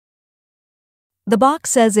The box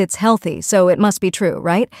says it's healthy, so it must be true,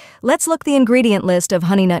 right? Let's look the ingredient list of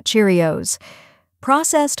Honey Nut Cheerios.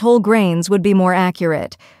 Processed whole grains would be more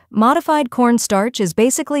accurate. Modified cornstarch is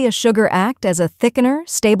basically a sugar act as a thickener,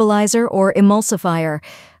 stabilizer, or emulsifier.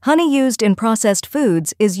 Honey used in processed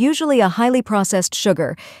foods is usually a highly processed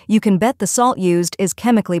sugar. You can bet the salt used is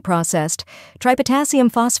chemically processed.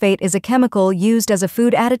 Tripotassium phosphate is a chemical used as a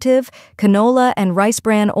food additive. Canola and rice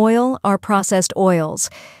bran oil are processed oils.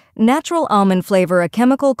 Natural almond flavor, a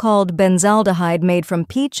chemical called benzaldehyde made from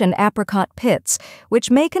peach and apricot pits,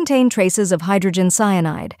 which may contain traces of hydrogen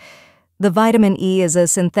cyanide. The vitamin E is a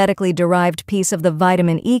synthetically derived piece of the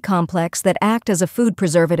vitamin E complex that act as a food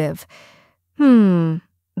preservative.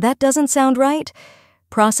 That doesn't sound right.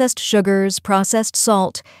 Processed sugars, processed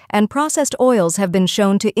salt, and processed oils have been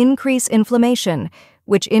shown to increase inflammation,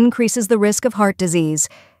 which increases the risk of heart disease.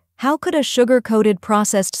 How could a sugar-coated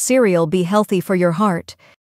processed cereal be healthy for your heart?